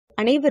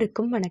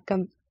அனைவருக்கும்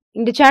வணக்கம்.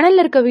 இந்த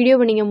சேனல்ல இருக்க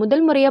வீடியோவை நீங்க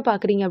முதல் முறையா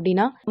பாக்குறீங்க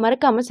அப்படின்னா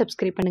மறக்காம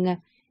சப்ஸ்கிரைப் பண்ணுங்க.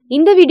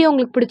 இந்த வீடியோ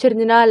உங்களுக்கு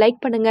பிடிச்சிருந்தா லைக்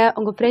பண்ணுங்க,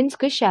 உங்க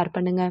ஃப்ரெண்ட்ஸ்க்கு ஷேர்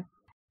பண்ணுங்க.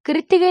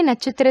 கிருத்திகை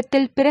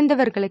நட்சத்திரத்தில்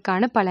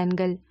பிறந்தவர்களுக்கான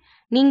பலன்கள்.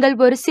 நீங்கள்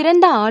ஒரு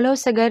சிறந்த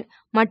ஆலோசகர்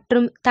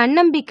மற்றும்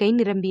தன்னம்பிக்கை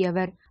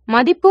நிரம்பியவர்.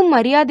 மதிப்பும்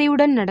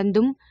மரியாதையுடன்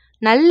நடந்தும்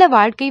நல்ல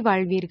வாழ்க்கை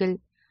வாழ்வீர்கள்.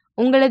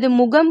 உங்களது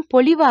முகம்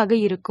பொலிவாக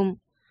இருக்கும்.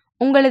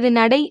 உங்களது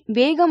நடை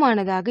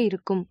வேகமானதாக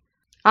இருக்கும்.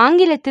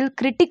 ஆங்கிலத்தில்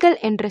கிரிட்டிக்கல்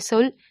என்ற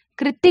சொல்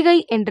கிருத்திகை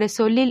என்ற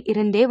சொல்லில்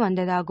இருந்தே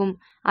வந்ததாகும்.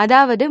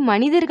 அதாவது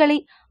மனிதர்களை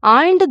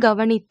ஆழ்ந்து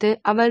கவனித்து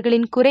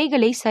அவர்களின்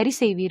குறைகளை சரி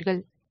செய்வீர்கள்.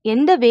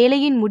 எந்த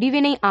வேலையின்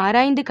முடிவினை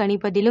ஆராய்ந்து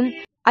கணிப்பதிலும்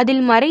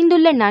அதில்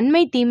மறைந்துள்ள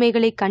நன்மை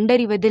தீமைகளை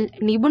கண்டறிவதில்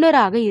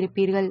நிபுணராக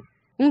இருப்பீர்கள்.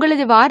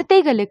 உங்களது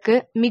வார்த்தைகளுக்கு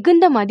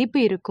மிகுந்த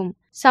மதிப்பு இருக்கும்.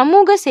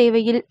 சமூக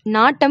சேவையில்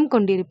நாட்டம்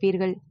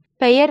கொண்டிருப்பீர்கள்.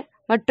 பெயர்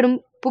மற்றும்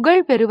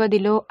புகழ்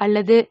பெறுவதிலோ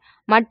அல்லது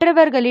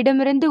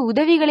மற்றவர்களிடமிருந்து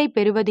உதவிகளை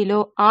பெறுவதிலோ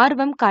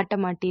ஆர்வம் காட்ட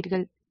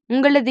மாட்டீர்கள்.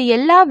 உங்களது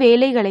எல்லா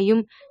வேலைகளையும்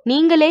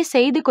நீங்களே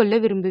செய்து கொள்ள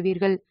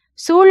விரும்புவீர்கள்.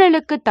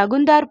 சூழலுக்கு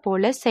தகுந்தாற்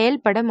போல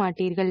செயல்பட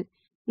மாட்டீர்கள்.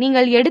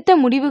 நீங்கள் எடுத்த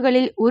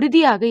முடிவுகளில்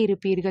உறுதியாக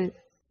இருப்பீர்கள்.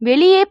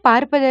 வெளியே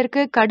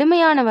பார்ப்பதற்கு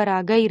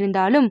கடுமையானவராக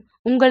இருந்தாலும்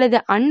உங்களது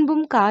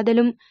அன்பும்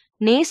காதலும்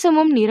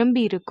நேசமும்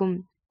நிரம்பி இருக்கும்.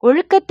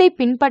 ஒழுக்கத்தை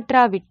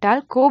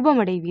பின்பற்றாவிட்டால்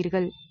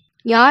கோபமடைவீர்கள்.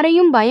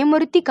 யாரையும்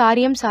பயமுறுத்தி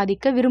காரியம்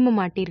சாதிக்க விரும்ப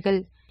மாட்டீர்கள்.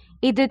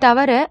 இது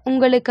தவிர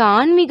உங்களுக்கு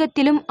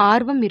ஆன்மீகத்திலும்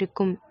ஆர்வம்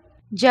இருக்கும்.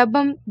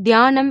 ஜபம்,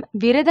 தியானம்,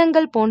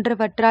 விரதங்கள்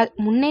போன்றவற்றால்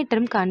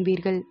முன்னேற்றம்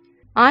காண்பீர்கள்.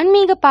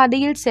 ஆன்மீக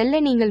பாதையில்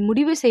செல்ல நீங்கள்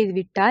முடிவு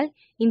செய்துவிட்டால்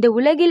இந்த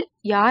உலகில்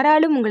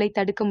யாராலும் உங்களை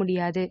தடுக்க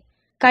முடியாது.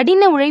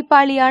 கடின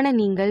உழைப்பாளியான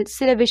நீங்கள்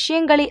சில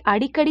விஷயங்களை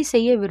அடிக்கடி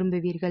செய்ய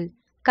விரும்புவீர்கள்.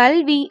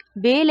 கல்வி,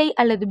 வேலை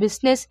அல்லது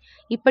பிசினஸ்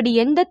இப்படி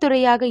எந்த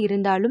துறையாக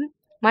இருந்தாலும்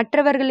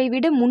மற்றவர்களை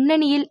விட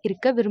முன்னணியில்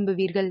இருக்க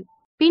விரும்புவீர்கள்.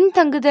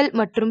 பின்தங்குதல்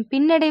மற்றும்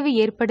பின்னடைவு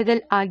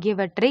ஏற்படுதல்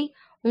ஆகியவற்றை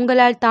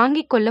உங்களால்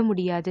தாங்கிக் கொள்ள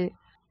முடியாது.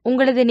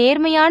 உங்களது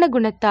நேர்மையான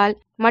குணத்தால்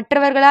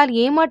மற்றவர்களால்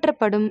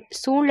ஏமாற்றப்படும்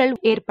சூழல்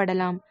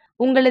ஏற்படலாம்.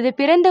 உங்களது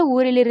பிறந்த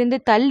ஊரிலிருந்து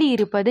தள்ளி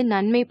இருப்பது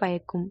நன்மை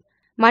பயக்கும்.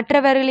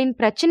 மற்றவர்களின்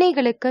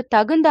பிரச்சனைகளுக்கு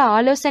தகுந்த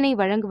ஆலோசனை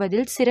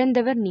வழங்குவதில்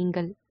சிறந்தவர்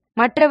நீங்கள்.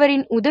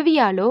 மற்றவரின்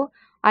உதவியாலோ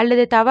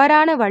அல்லது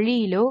தவறான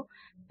வழியிலோ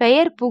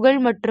பெயர், புகழ்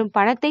மற்றும்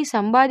பணத்தை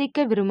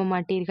சம்பாதிக்க விரும்ப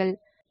மாட்டீர்கள்.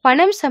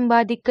 பணம்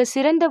சம்பாதிக்க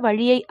சிறந்த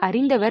வழியை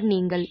அறிந்தவர்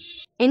நீங்கள்.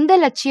 எந்த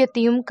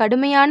லட்சியத்தையும்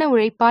கடுமையான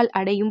உழைப்பால்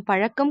அடையும்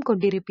பழக்கம்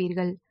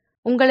கொண்டிருப்பீர்கள்.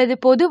 உங்களது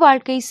பொது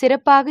வாழ்க்கை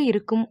சிறப்பாக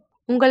இருக்கும்.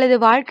 உங்களது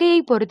வாழ்க்கையை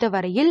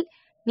பொறுத்தவரையில்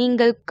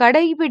நீங்கள்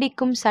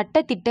கடைபிடிக்கும்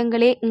சட்ட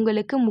திட்டங்களே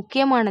உங்களுக்கு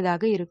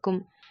முக்கியமானதாக இருக்கும்.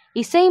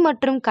 இசை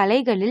மற்றும்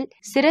கலைகளில்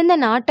சிறந்த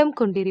நாட்டம்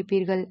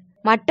கொண்டிருப்பீர்கள்.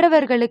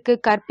 மற்றவர்களுக்கு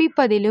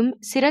கற்பிப்பதிலும்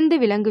சிறந்து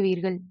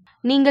விளங்குவீர்கள்.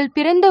 நீங்கள்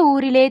பிறந்த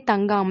ஊரிலே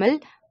தங்காமல்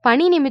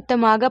பணி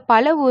நிமித்தமாக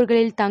பல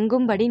ஊர்களில்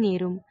தங்கும்படி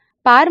நேரும்.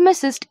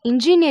 பார்மசிஸ்ட்,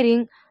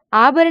 இன்ஜினியரிங்,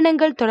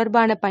 ஆபரணங்கள்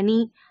தொடர்பான பணி,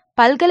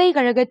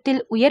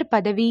 பல்கலைக்கழகத்தில் உயர்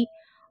பதவி,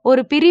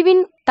 ஒரு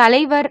பிரிவின்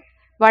தலைவர்,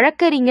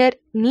 வழக்கறிஞர்,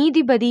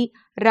 நீதிபதி,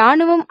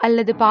 இராணுவம்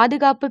அல்லது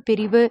பாதுகாப்பு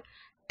பிரிவு,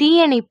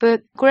 தீயணைப்பு,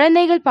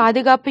 குழந்தைகள்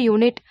பாதுகாப்பு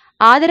யூனிட்,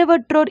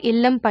 ஆதரவற்றோர்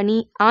இல்லம் பணி,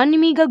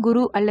 ஆன்மீக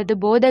குரு அல்லது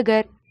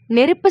போதகர்,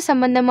 நெருப்பு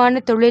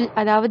சம்பந்தமான தொழில்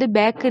அதாவது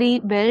பேக்கரி,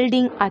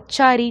 வெல்டிங்,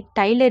 அச்சாரி,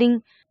 டைலரிங்,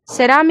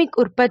 செராமிக்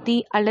உற்பத்தி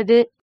அல்லது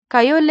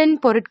கயோலின்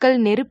பொருட்கள்,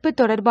 நெருப்பு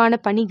தொடர்பான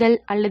பணிகள்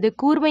அல்லது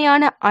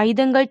கூர்மையான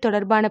ஆயுதங்கள்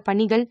தொடர்பான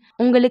பணிகள்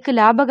உங்களுக்கு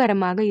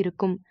லாபகரமாக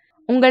இருக்கும்.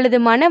 உங்களது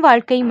மன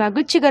வாழ்க்கை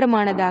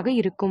மகிழ்ச்சிகரமானதாக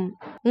இருக்கும்.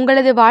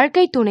 உங்களது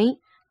வாழ்க்கை துணை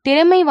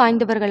திறமை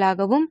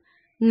வாய்ந்தவர்களாகவும்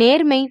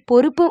நேர்மை,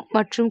 பொறுப்பு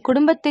மற்றும்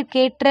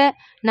குடும்பத்திற்கேற்ற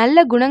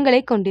நல்ல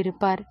குணங்களை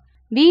கொண்டிருப்பார்.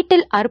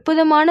 வீட்டில்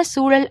அற்புதமான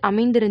சூழல்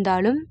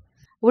அமைந்திருந்தாலும்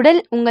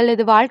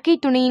உங்களது வாழ்க்கை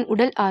துணையின்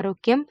உடல்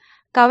ஆரோக்கியம்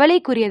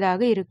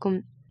கவலைக்குரியதாக இருக்கும்.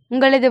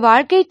 உங்களது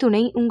வாழ்க்கை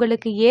துணை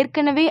உங்களுக்கு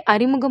ஏற்கனவே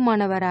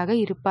அறிமுகமானவராக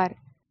இருப்பார்.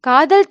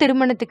 காதல்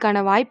திருமணத்துக்கான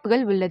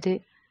வாய்ப்புகள் உள்ளது.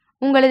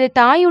 உங்களது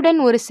தாயுடன்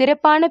ஒரு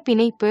சிறப்பான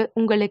பிணைப்பு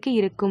உங்களுக்கு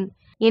இருக்கும்.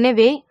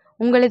 எனவே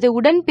உங்களது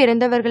உடன்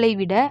பிறந்தவர்களை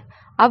விட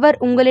அவர்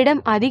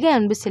உங்களிடம் அதிக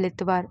அன்பு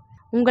செலுத்துவார்.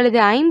 உங்களது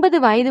 50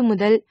 வயது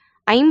முதல்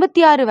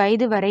 56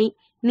 வயது வரை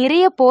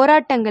நிறைய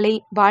போராட்டங்களை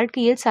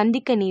வாழ்க்கையில்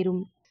சந்திக்க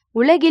நேரும்.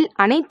 உலகில்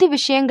அனைத்து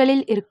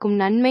விஷயங்களில் இருக்கும்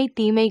நன்மை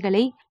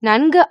தீமைகளை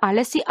நன்கு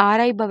அலசி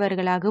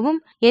ஆராய்பவர்களாகவும்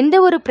எந்த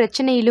ஒரு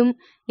பிரச்சனையிலும்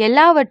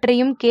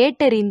எல்லாவற்றையும்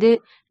கேட்டறிந்து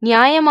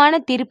நியாயமான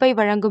தீர்ப்பை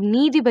வழங்கும்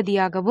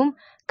நீதிபதியாகவும்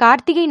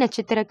கார்த்திகை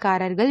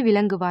நட்சத்திரக்காரர்கள்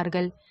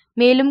விளங்குவார்கள்.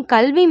 மேலும்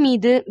கல்வி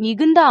மீது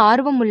மிகுந்த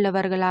ஆர்வம்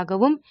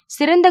உள்ளவர்களாகவும்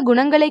சிறந்த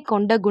குணங்களை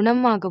கொண்ட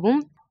குணமாகவும்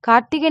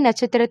கார்த்திகை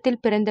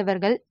நட்சத்திரத்தில்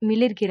பிறந்தவர்கள்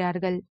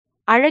மிளிர்கிறார்கள்.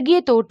 அழகிய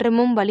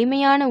தோற்றமும்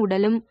வலிமையான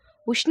உடலும்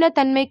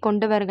உஷ்ணத்தன்மை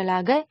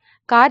கொண்டவர்களாக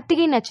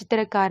கார்த்திகை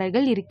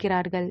நட்சத்திரக்காரர்கள்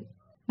இருக்கிறார்கள்.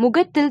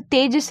 முகத்தில்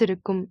தேஜஸ்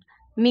இருக்கும்.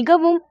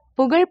 மிகவும்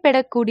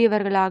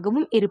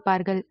புகழ்பெறக்கூடியவர்களாகவும்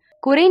இருப்பார்கள்.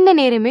 குறைந்த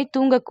நேரமே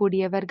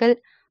தூங்கக்கூடியவர்கள்.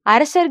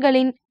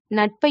 அரசர்களின்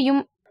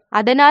நட்பையும்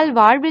அதனால்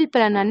வாழ்வில்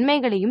பல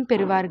நன்மைகளையும்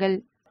பெறுவார்கள்.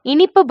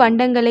 இனிப்பு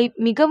பண்டங்களை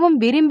மிகவும்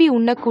விரும்பி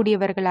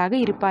உண்ணக்கூடியவர்களாக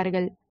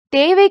இருப்பார்கள்.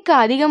 தேவைக்கு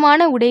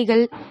அதிகமான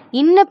உடைகள்,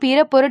 இன்ன பிற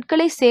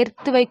பொருட்களை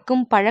சேர்த்து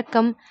வைக்கும்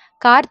பழக்கம்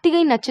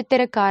கார்த்திகை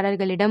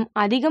நட்சத்திரக்காரர்களிடம்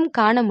அதிகம்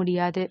காண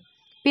முடியாது.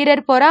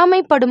 பிறர்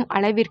பொறாமைப்படும்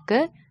அளவிற்கு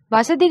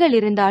வசதிகள்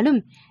இருந்தாலும்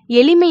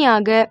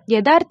எளிமையாக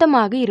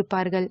யதார்த்தமாக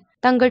இருப்பார்கள்.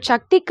 தங்கள்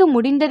சக்திக்கு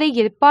முடிந்ததை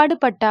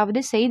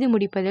எப்பாடுபட்டாவது செய்து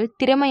முடிப்பதில்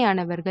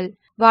திறமையானவர்கள்.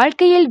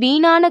 வாழ்க்கையில்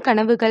வீணான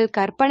கனவுகள்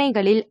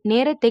கற்பனைகளில்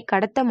நேரத்தை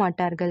கடத்த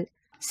மாட்டார்கள்.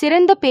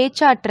 சிறந்த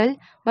பேச்சாற்றல்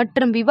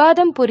மற்றும்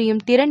விவாதம்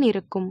புரியும் திறன்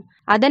இருக்கும்.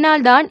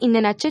 அதனால்தான் இந்த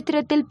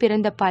நட்சத்திரத்தில்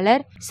பிறந்த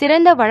பலர்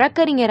சிறந்த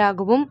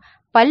வழக்கறிஞராகவும்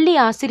பள்ளி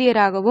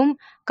ஆசிரியராகவும்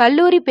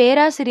கல்லூரி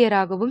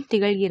பேராசிரியராகவும்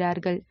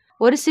திகழ்கிறார்கள்.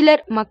 ஒரு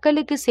சிலர்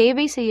மக்களுக்கு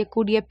சேவை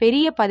செய்யக்கூடிய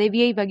பெரிய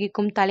பதவியை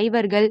வகிக்கும்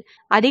தலைவர்கள்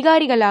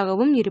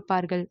அதிகாரிகளாகவும்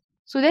இருப்பார்கள்.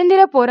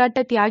 சுதந்திர போராட்ட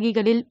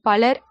தியாகிகளில்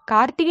பலர்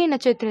கார்த்திகை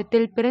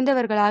நட்சத்திரத்தில்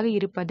பிறந்தவர்களாக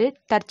இருப்பது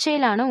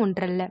தற்செயலான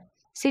ஒன்றல்ல.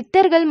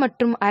 சித்தர்கள்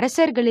மற்றும்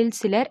அரசர்களில்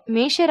சிலர்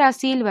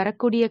மேஷராசியில்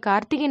வரக்கூடிய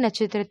கார்த்திகை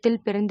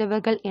நட்சத்திரத்தில்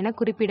பிறந்தவர்கள் என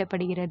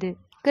குறிப்பிடப்படுகிறது.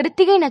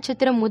 கிருத்திகை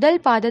நட்சத்திரம் முதல்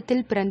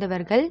பாதத்தில்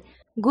பிறந்தவர்கள்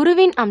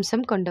குருவின்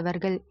அம்சம்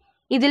கொண்டவர்கள்.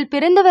 இதில்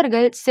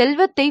பிறந்தவர்கள்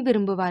செல்வத்தை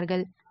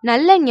விரும்புவார்கள்,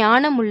 நல்ல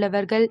ஞானம்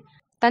உள்ளவர்கள்,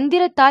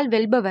 தந்திரத்தால்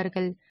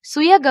வெல்பவர்கள்,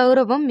 சுய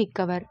கௌரவம்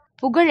மிக்கவர்,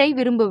 புகழை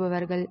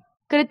விரும்புபவர்கள்.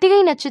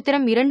 கிருத்திகை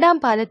நட்சத்திரம் இரண்டாம்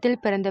பாதத்தில்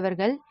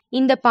பிறந்தவர்கள்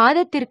இந்த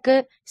பாதத்திற்கு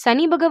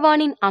சனி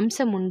பகவானின்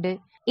அம்சம் உண்டு.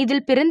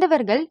 இதில்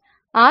பிறந்தவர்கள்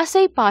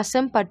ஆசை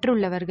பாசம்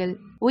பற்றுள்ளவர்கள்,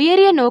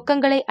 உயரிய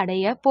நோக்கங்களை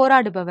அடைய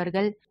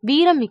போராடுபவர்கள்,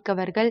 வீரம்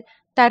மிக்கவர்கள்,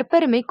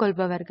 தற்பெருமை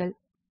கொள்பவர்கள்.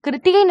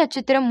 கிருத்திகை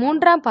நட்சத்திரம்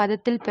மூன்றாம்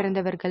பாதத்தில்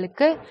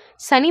பிறந்தவர்களுக்கு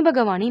சனி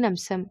பகவானின்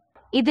அம்சம்.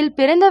 இதில்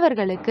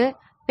பிறந்தவர்களுக்கு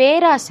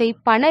பேராசை,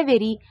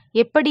 பணவெறி,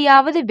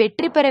 எப்படியாவது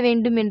வெற்றி பெற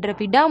வேண்டும் என்ற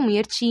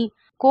விடாமுயற்சி,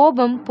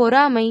 கோபம்,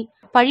 பொறாமை,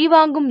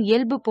 பழிவாங்கும்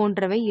இயல்பு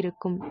போன்றவை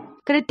இருக்கும்.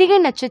 கிருத்திகை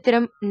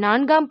நட்சத்திரம்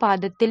நான்காம்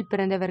பாதத்தில்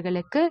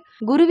பிறந்தவர்களுக்கு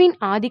குருவின்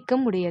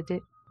ஆதிக்கம் உடையது.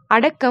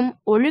 அடக்கம்,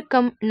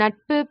 ஒழுக்கம்,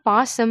 நட்பு,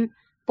 பாசம்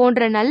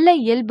போன்ற நல்ல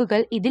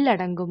இயல்புகள் இதில்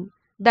அடங்கும்.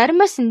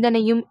 தர்ம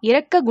சிந்தனையும்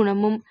இரக்க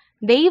குணமும்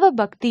தெய்வ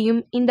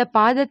பக்தியும் இந்த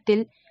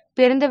பாதத்தில்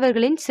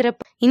பிறந்தவர்களின்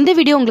சிறப்பு. இந்த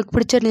வீடியோ உங்களுக்கு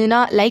பிடிச்சிருந்ததுன்னா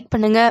லைக்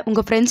பண்ணுங்க,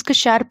 உங்க ஃப்ரெண்ட்ஸ்க்கு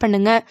ஷேர்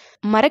பண்ணுங்க,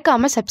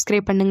 மறக்காம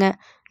சப்ஸ்கிரைப் பண்ணுங்க.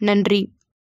 நன்றி.